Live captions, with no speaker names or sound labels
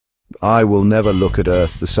I will never look at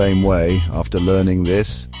Earth the same way after learning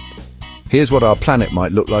this. Here's what our planet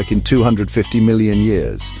might look like in 250 million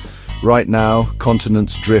years. Right now,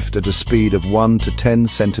 continents drift at a speed of 1 to 10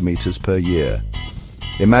 centimeters per year.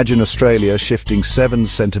 Imagine Australia shifting 7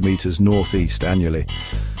 centimeters northeast annually.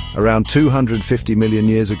 Around 250 million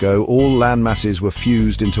years ago, all land masses were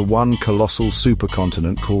fused into one colossal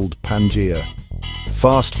supercontinent called Pangaea.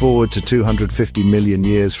 Fast forward to 250 million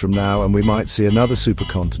years from now, and we might see another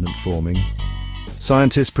supercontinent forming.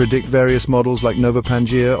 Scientists predict various models like Nova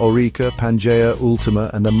Pangaea, Auriga, Pangaea, Ultima,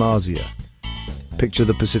 and Amasya. Picture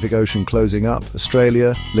the Pacific Ocean closing up,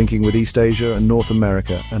 Australia linking with East Asia and North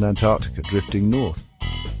America, and Antarctica drifting north.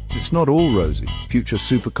 It's not all rosy. Future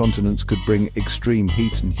supercontinents could bring extreme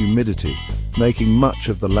heat and humidity, making much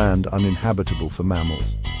of the land uninhabitable for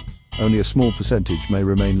mammals. Only a small percentage may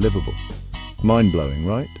remain livable. Mind-blowing,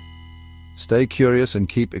 right? Stay curious and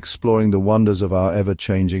keep exploring the wonders of our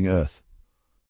ever-changing Earth.